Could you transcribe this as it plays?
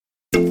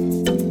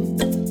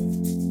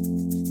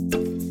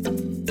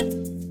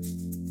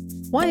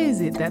Why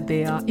is it that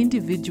there are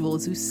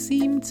individuals who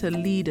seem to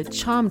lead a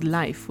charmed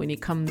life when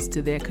it comes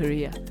to their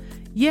career?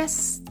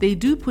 Yes, they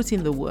do put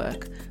in the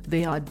work,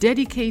 they are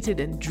dedicated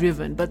and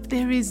driven, but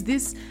there is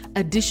this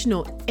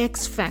additional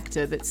X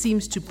factor that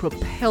seems to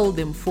propel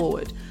them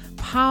forward,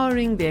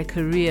 powering their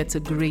career to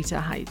greater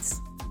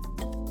heights.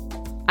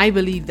 I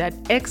believe that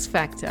X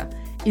factor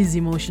is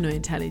emotional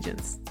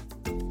intelligence.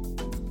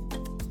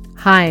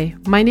 Hi,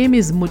 my name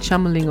is Mucha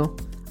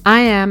Mlingo. I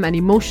am an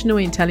emotional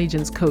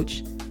intelligence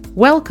coach.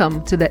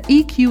 Welcome to the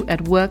EQ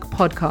at Work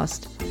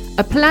podcast,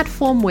 a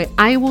platform where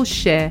I will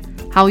share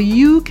how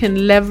you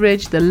can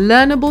leverage the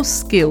learnable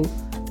skill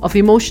of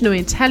emotional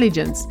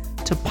intelligence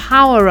to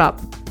power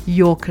up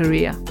your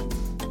career.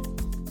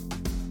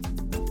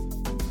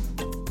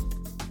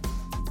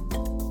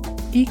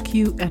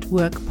 EQ at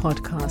Work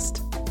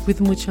podcast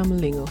with Mucha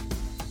Mlingo,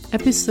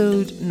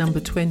 episode number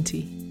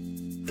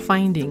 20,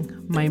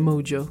 Finding My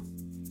Mojo.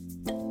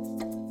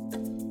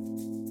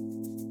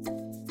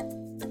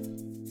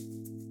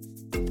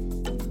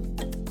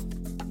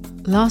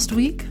 Last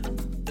week,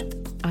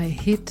 I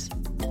hit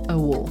a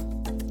wall.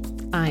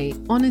 I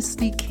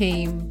honestly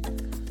came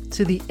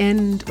to the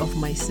end of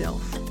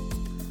myself.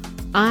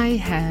 I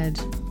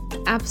had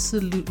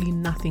absolutely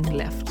nothing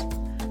left.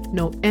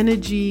 No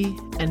energy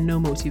and no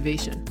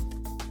motivation.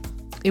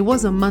 It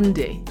was a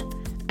Monday,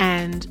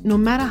 and no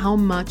matter how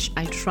much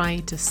I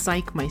tried to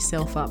psych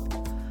myself up,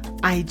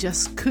 I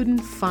just couldn't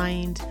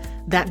find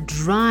that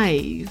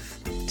drive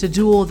to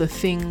do all the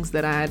things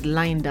that I had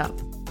lined up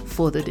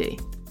for the day.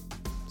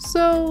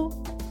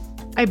 So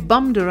I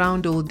bummed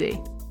around all day.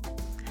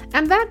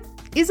 And that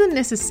isn't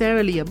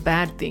necessarily a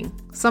bad thing.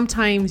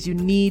 Sometimes you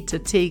need to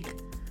take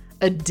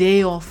a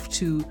day off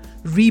to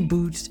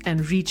reboot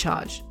and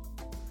recharge.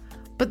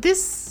 But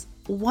this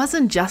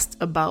wasn't just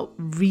about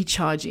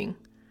recharging.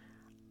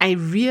 I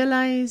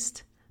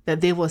realized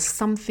that there was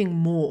something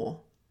more.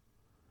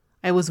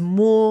 I was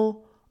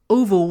more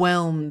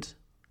overwhelmed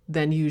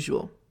than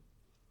usual.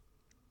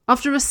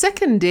 After a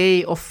second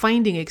day of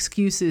finding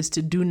excuses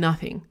to do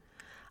nothing,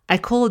 I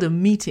called a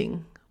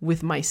meeting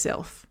with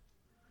myself.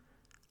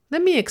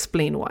 Let me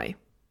explain why.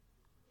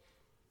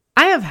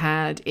 I have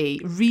had a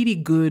really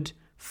good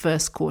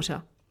first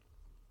quarter.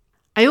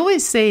 I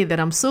always say that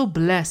I'm so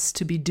blessed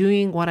to be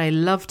doing what I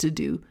love to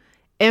do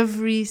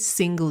every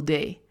single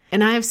day.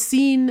 And I have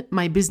seen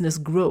my business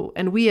grow,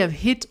 and we have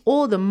hit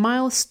all the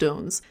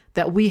milestones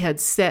that we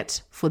had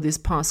set for this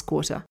past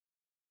quarter.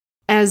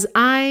 As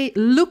I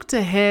looked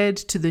ahead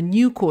to the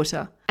new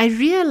quarter, I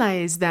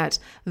realized that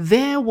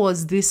there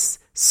was this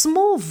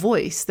small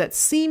voice that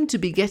seemed to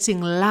be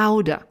getting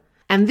louder.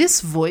 And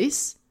this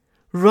voice,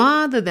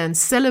 rather than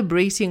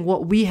celebrating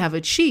what we have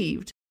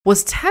achieved,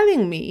 was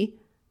telling me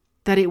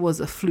that it was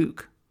a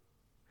fluke.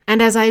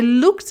 And as I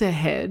looked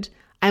ahead,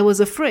 I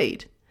was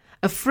afraid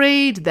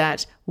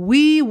that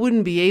we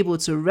wouldn't be able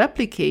to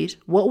replicate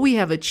what we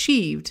have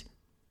achieved,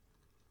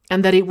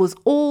 and that it was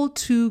all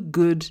too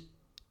good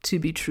to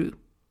be true.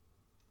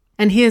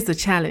 And here's the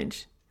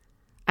challenge.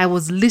 I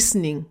was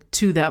listening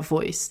to that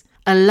voice,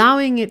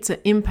 allowing it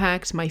to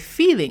impact my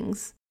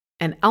feelings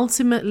and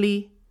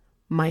ultimately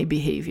my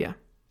behavior.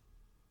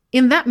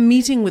 In that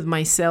meeting with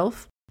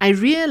myself, I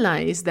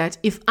realized that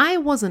if I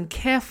wasn't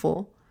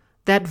careful,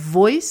 that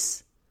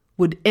voice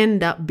would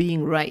end up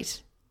being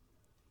right.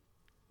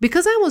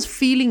 Because I was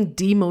feeling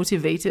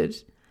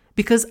demotivated,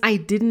 because I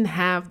didn't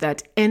have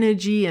that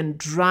energy and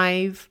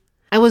drive,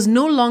 I was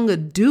no longer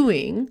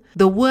doing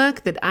the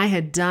work that I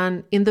had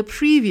done in the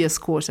previous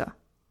quarter.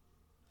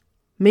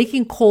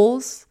 Making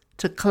calls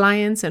to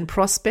clients and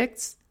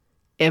prospects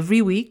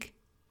every week,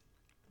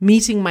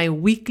 meeting my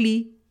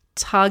weekly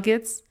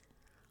targets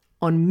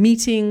on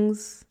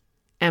meetings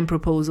and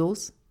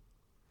proposals,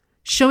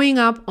 showing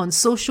up on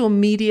social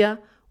media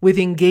with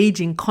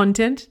engaging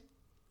content.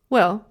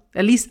 Well,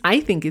 at least I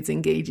think it's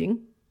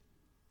engaging.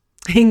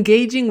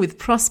 Engaging with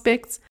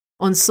prospects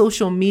on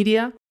social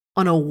media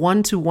on a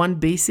one-to-one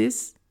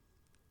basis,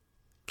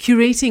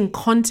 curating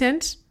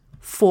content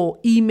for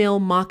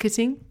email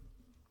marketing.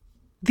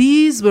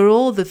 These were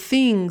all the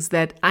things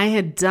that I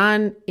had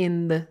done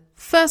in the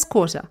first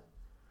quarter,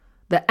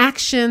 the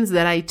actions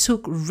that I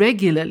took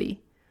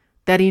regularly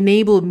that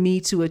enabled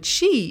us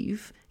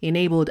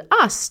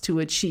to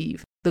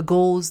achieve the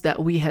goals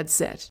that we had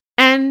set.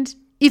 And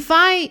if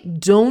I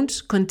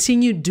don't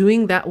continue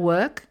doing that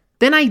work,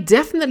 then I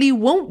definitely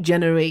won't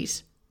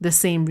generate the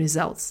same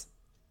results.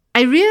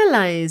 I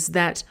realize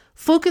that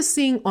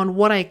focusing on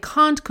what I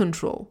can't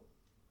control,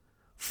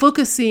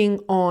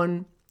 focusing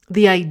on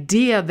the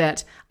idea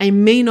that I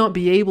may not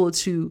be able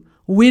to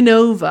win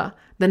over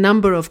the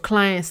number of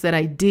clients that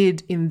I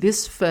did in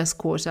this first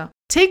quarter,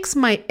 takes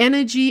my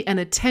energy and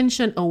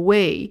attention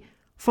away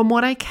from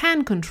what I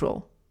can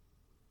control.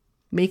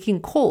 Making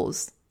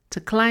calls to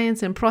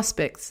clients and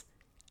prospects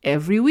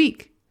every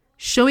week,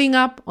 showing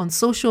up on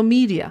social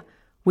media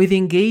with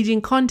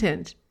engaging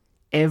content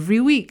every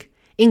week,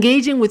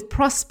 engaging with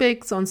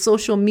prospects on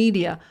social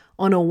media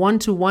on a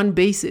one-to-one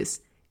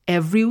basis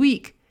every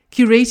week,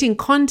 curating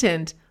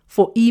content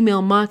for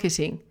email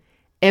marketing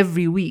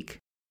every week.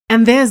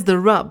 And there's the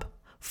rub.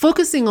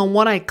 Focusing on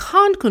what I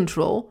can't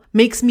control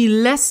makes me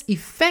less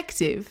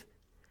effective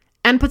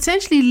and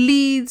potentially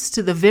leads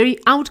to the very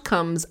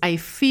outcomes I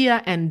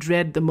fear and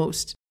dread the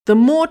most. The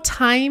more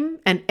time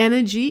and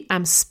energy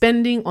I'm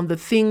spending on the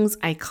things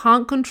I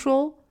can't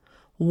control,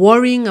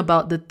 worrying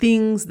about the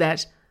things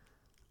that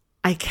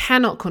I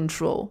cannot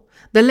control,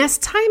 the less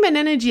time and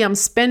energy I'm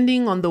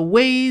spending on the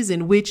ways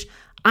in which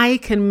I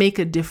can make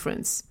a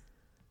difference.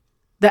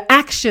 The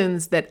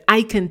actions that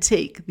I can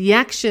take, the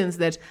actions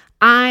that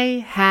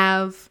I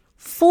have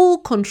full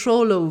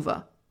control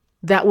over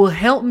that will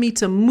help me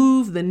to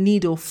move the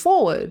needle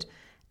forward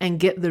and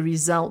get the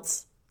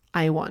results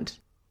I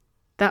want.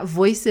 That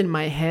voice in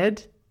my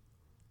head,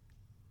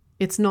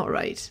 it's not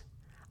right.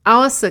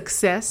 Our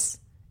success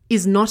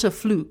is not a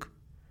fluke.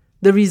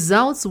 The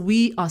results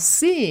we are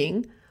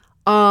seeing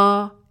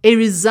are a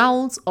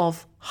result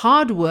of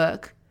hard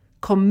work,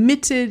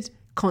 committed,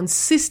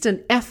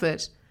 consistent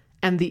effort,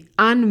 and the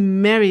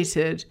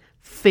unmerited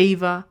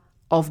favor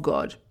of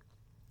God.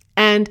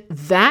 And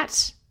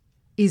that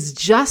is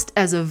just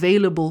as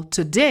available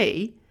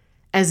today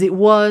as it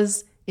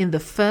was in the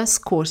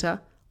first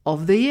quarter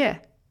of the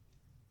year.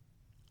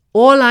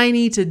 All I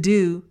need to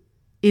do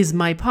is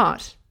my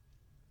part.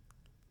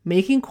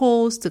 Making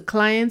calls to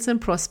clients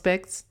and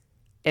prospects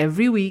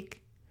every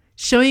week,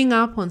 showing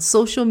up on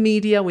social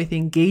media with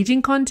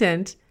engaging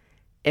content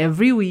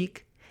every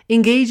week,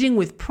 engaging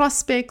with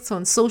prospects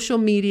on social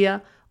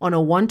media on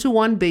a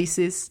one-to-one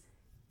basis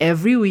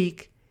every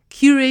week,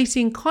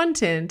 curating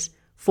content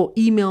for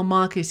email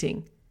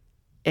marketing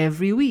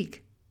every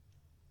week.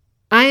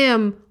 I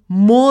am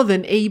more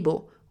than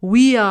able.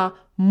 We are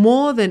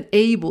more than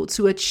able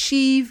to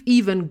achieve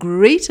even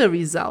greater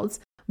results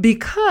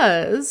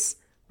because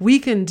we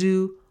can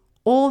do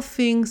all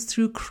things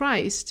through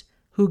Christ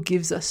who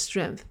gives us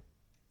strength.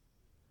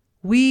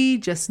 We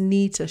just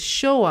need to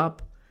show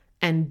up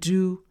and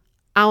do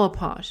our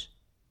part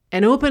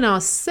and open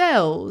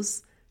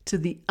ourselves to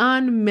the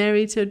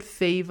unmerited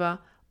favor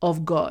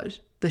of God,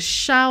 the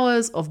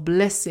showers of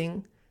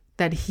blessing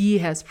that He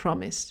has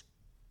promised.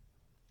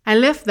 I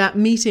left that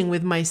meeting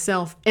with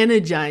myself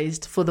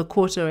energized for the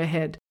quarter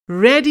ahead,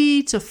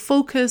 ready to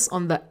focus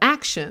on the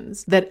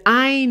actions that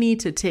I need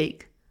to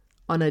take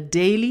on a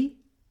daily,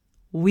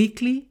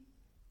 weekly,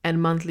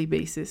 and monthly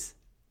basis.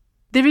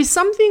 There is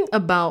something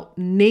about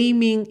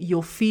naming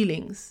your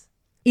feelings,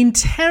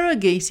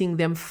 interrogating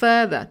them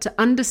further to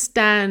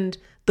understand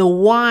the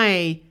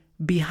why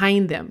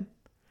behind them,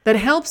 that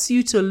helps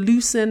you to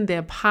loosen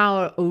their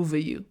power over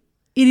you.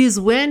 It is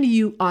when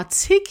you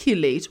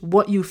articulate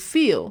what you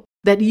feel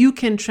that you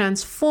can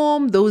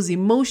transform those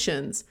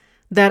emotions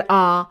that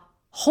are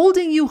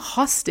holding you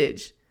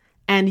hostage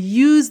and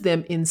use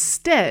them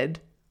instead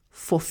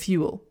for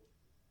fuel.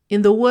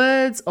 In the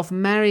words of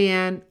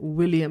Marianne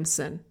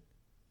Williamson,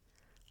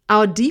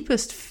 our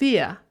deepest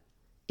fear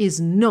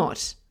is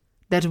not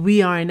that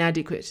we are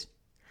inadequate.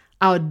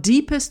 Our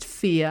deepest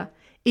fear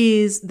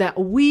is that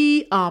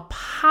we are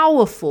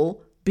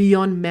powerful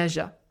beyond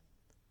measure.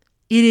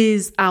 It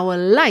is our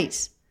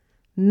light,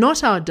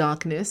 not our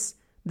darkness,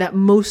 that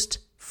most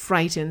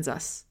frightens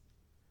us.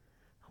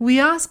 We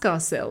ask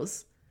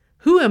ourselves,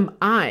 who am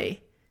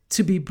I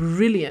to be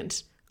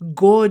brilliant,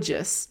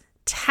 gorgeous,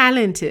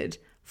 talented,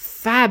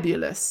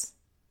 fabulous?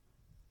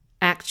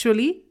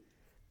 Actually,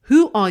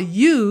 who are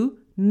you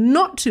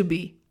not to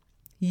be?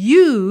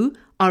 You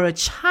are a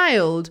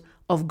child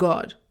of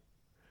God.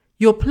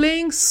 Your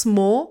playing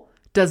small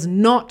does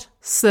not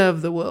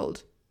serve the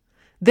world.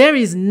 There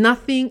is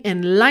nothing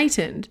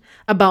enlightened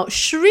about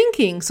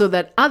shrinking so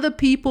that other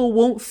people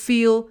won't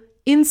feel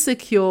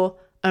insecure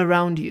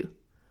around you.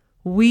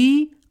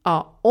 We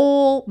are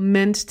all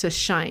meant to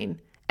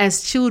shine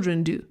as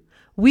children do.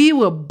 We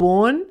were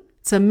born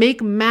to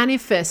make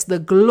manifest the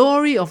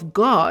glory of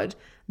God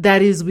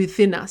that is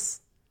within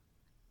us.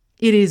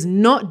 It is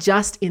not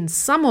just in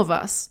some of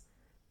us,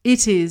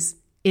 it is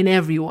in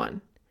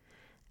everyone.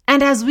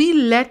 And as we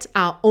let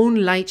our own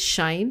light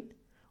shine,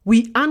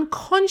 we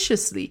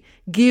unconsciously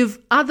give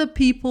other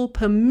people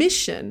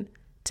permission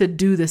to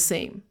do the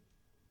same.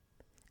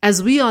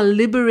 As we are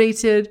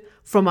liberated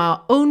from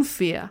our own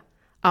fear,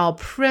 our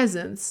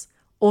presence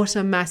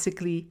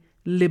automatically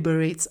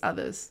liberates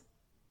others.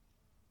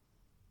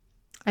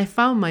 I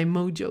found my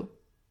mojo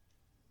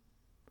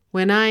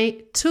when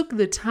I took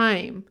the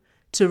time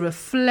to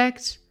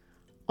reflect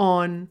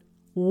on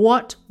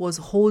what was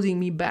holding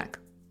me back.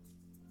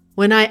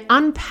 When I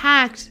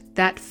unpacked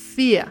that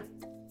fear,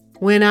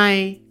 when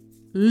I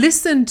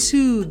listened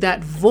to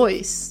that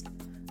voice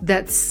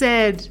that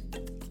said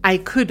I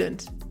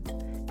couldn't,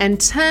 and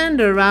turned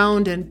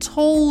around and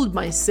told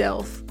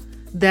myself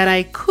that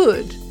I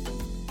could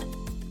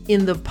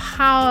in the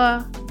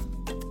power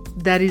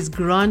that is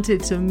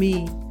granted to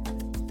me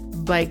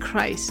by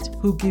Christ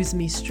who gives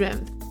me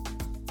strength,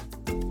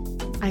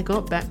 I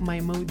got back my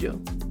mojo.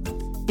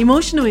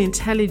 Emotional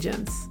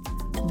intelligence,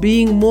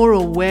 being more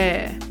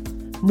aware,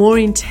 more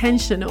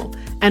intentional,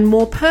 and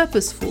more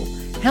purposeful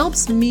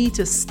helps me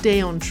to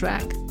stay on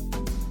track.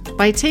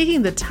 By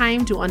taking the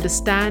time to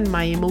understand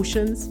my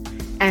emotions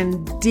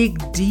and dig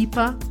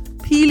deeper,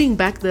 peeling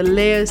back the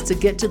layers to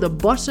get to the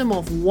bottom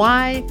of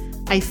why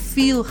I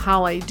feel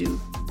how I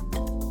do,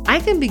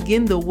 I can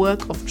begin the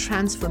work of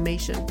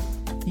transformation,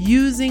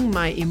 using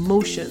my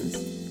emotions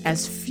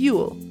as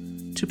fuel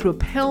to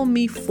propel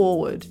me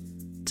forward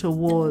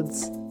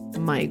towards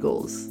my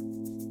goals.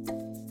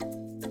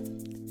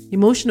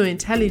 Emotional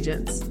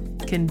intelligence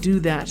can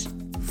do that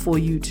for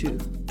you too.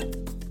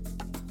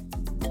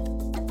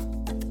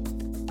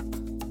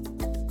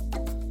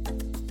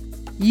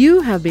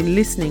 You have been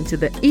listening to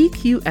the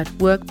EQ at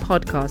Work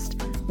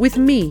podcast with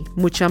me,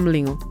 Mucha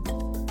Mlingo.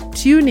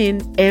 Tune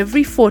in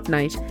every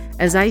fortnight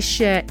as I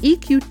share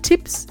EQ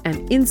tips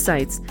and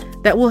insights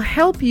that will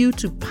help you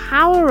to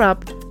power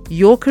up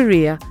your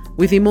career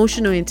with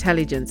emotional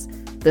intelligence,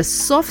 the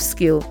soft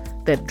skill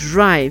that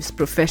drives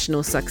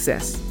professional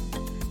success.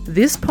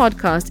 This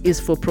podcast is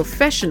for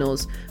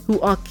professionals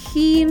who are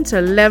keen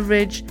to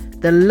leverage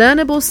the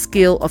learnable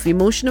skill of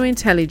emotional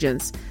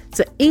intelligence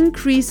to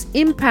increase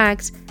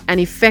impact and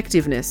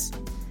effectiveness,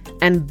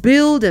 and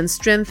build and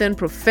strengthen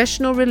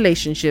professional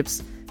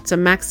relationships to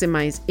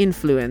maximize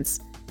influence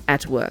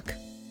at work.